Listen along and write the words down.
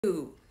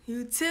You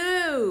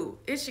too.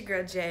 It's your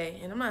girl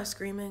Jay, and I'm not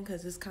screaming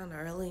because it's kind of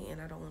early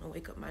and I don't want to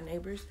wake up my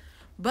neighbors.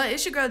 But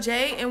it's your girl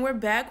Jay, and we're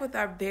back with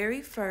our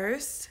very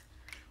first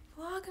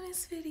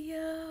VLOGMAS video.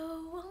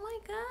 Oh my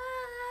God,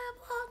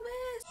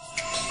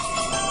 VLOGMAS!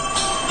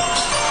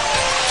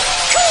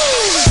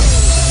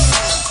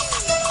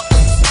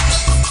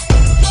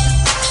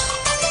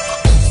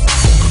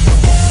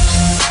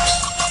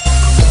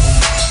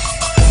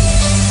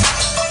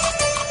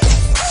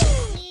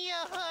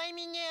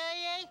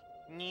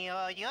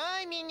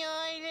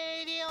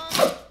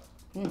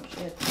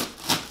 Shit.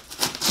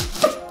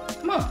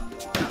 Come on.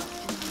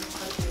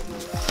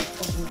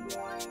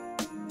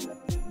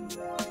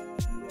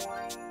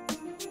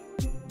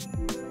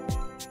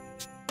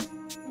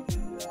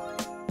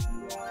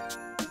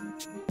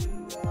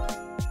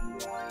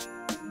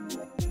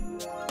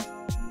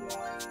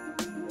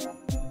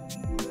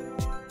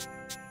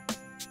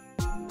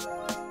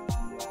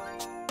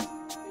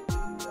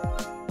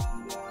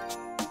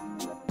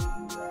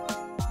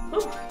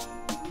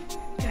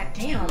 God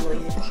damn,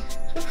 lady.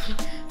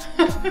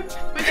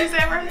 What'd you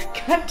say, right?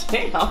 God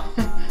damn.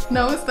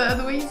 No, it's the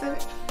other way you said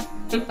it.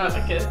 I'm not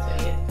gonna say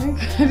it.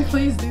 Okay,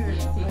 please do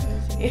it. I'm not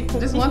gonna say it.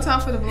 Just one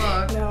time for the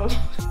vlog. No.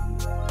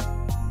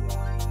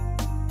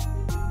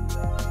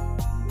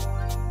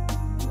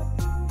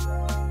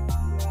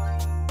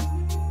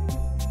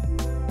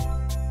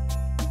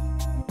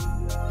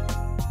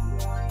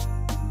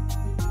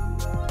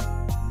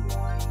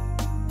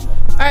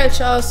 Alright,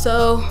 y'all,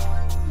 so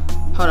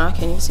hold on, I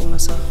can't even see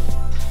myself.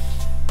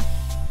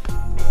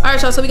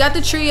 Alright, y'all, so we got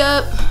the tree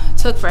up. It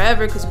took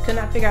forever because we could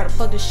not figure out how to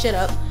plug this shit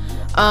up.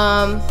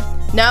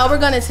 Now we're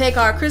gonna take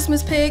our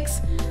Christmas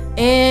pics,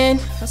 and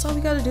that's all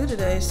we gotta do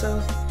today.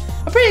 So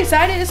I'm pretty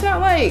excited. It's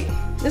not like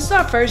this is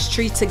our first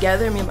tree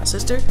together, me and my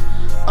sister.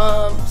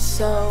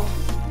 So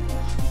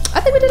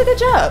I think we did a good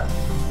job.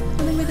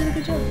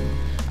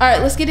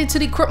 Alright, let's get into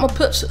the Christmas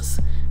pictures.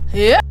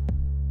 Yeah.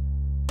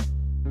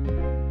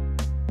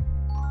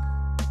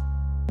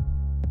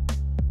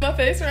 My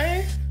face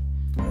right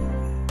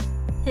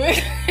here.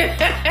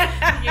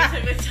 You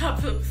took the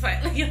top up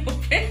slightly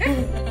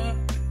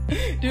open.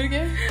 Do it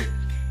again.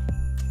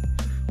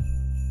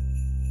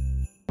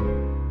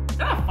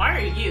 I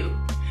fired you.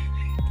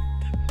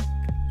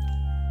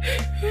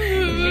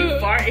 You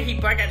fart and he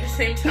barked at the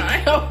same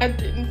time. No, I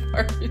didn't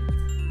fart.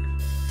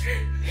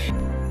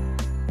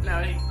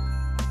 No.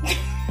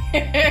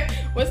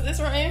 What's this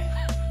right here?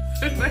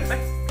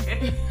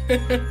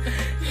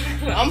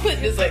 I'm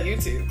putting this on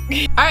YouTube.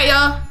 Alright,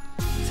 y'all.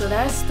 So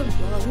that's the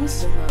vlog. Let me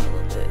zoom out a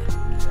little bit.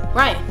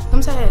 Ryan,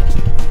 come say hey.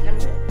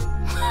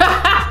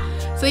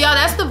 So y'all,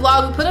 that's the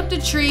vlog. We put up the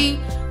tree.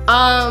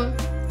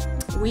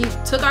 We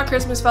took our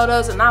Christmas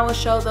photos, and I will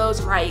show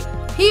those right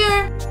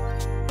here.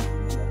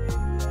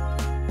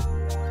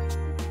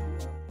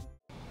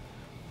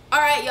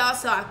 Alright, y'all,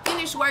 so I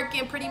finished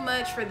working pretty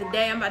much for the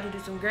day. I'm about to do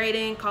some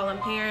grading, calling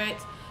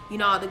parents, you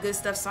know, all the good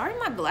stuff. Sorry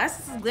my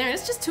glasses is glaring.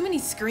 It's just too many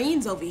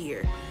screens over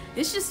here.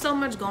 It's just so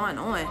much going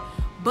on.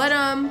 But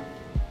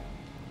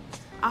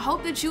I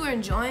hope that you are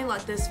enjoying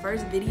like this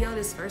first video,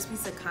 this first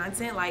piece of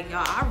content. Like,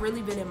 y'all, I've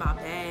really been in my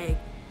bag.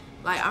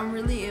 Like, I'm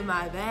really in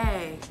my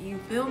bag. You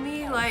feel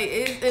me? Like,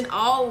 it's in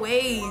all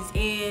ways.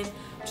 And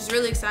I'm just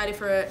really excited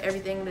for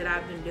everything that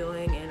I've been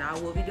doing and I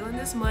will be doing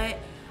this month.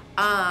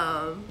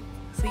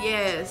 So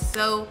yeah,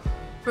 so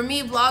for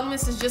me,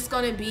 Vlogmas is just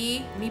gonna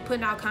be me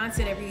putting out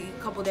content every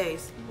couple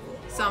days.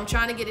 So I'm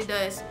trying to get it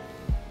done.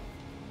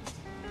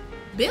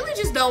 Billy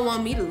just don't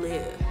want me to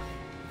live.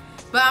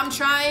 But I'm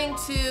trying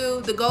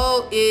to, the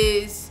goal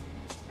is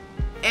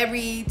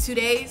every 2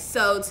 days.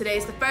 So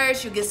today's the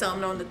 1st, you'll get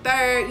something on the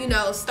 3rd, you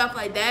know, stuff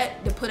like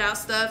that, to put out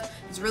stuff.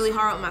 It's really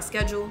hard on my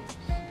schedule.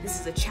 This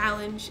is a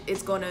challenge.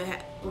 It's gonna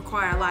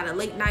require a lot of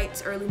late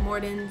nights, early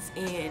mornings,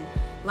 and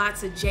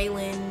lots of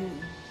Jalen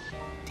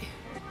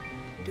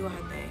doing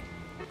her thing.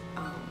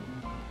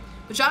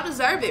 But y'all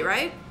deserve it,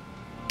 right?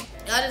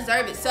 Y'all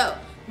deserve it. So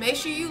make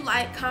sure you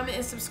like, comment,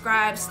 and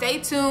subscribe. Stay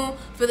tuned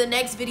for the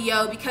next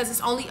video because it's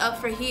only up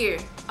for here.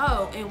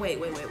 Oh, and wait.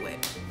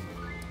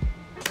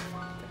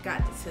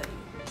 Forgot to tell you.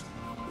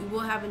 We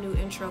will have a new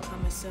intro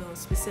coming soon,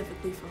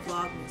 specifically for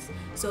Vlogmas.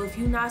 So if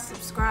you're not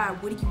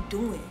subscribed, what are you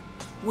doing?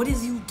 What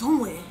is you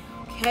doing?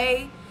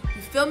 Okay?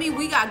 You feel me?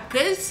 We got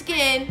good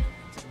skin,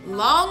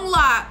 long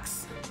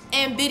locks,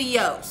 and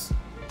videos.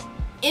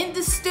 In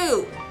the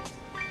stew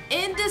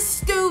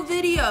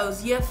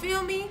videos. You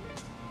feel me?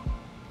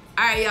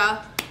 Alright,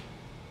 y'all.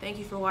 Thank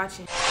you for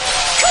watching.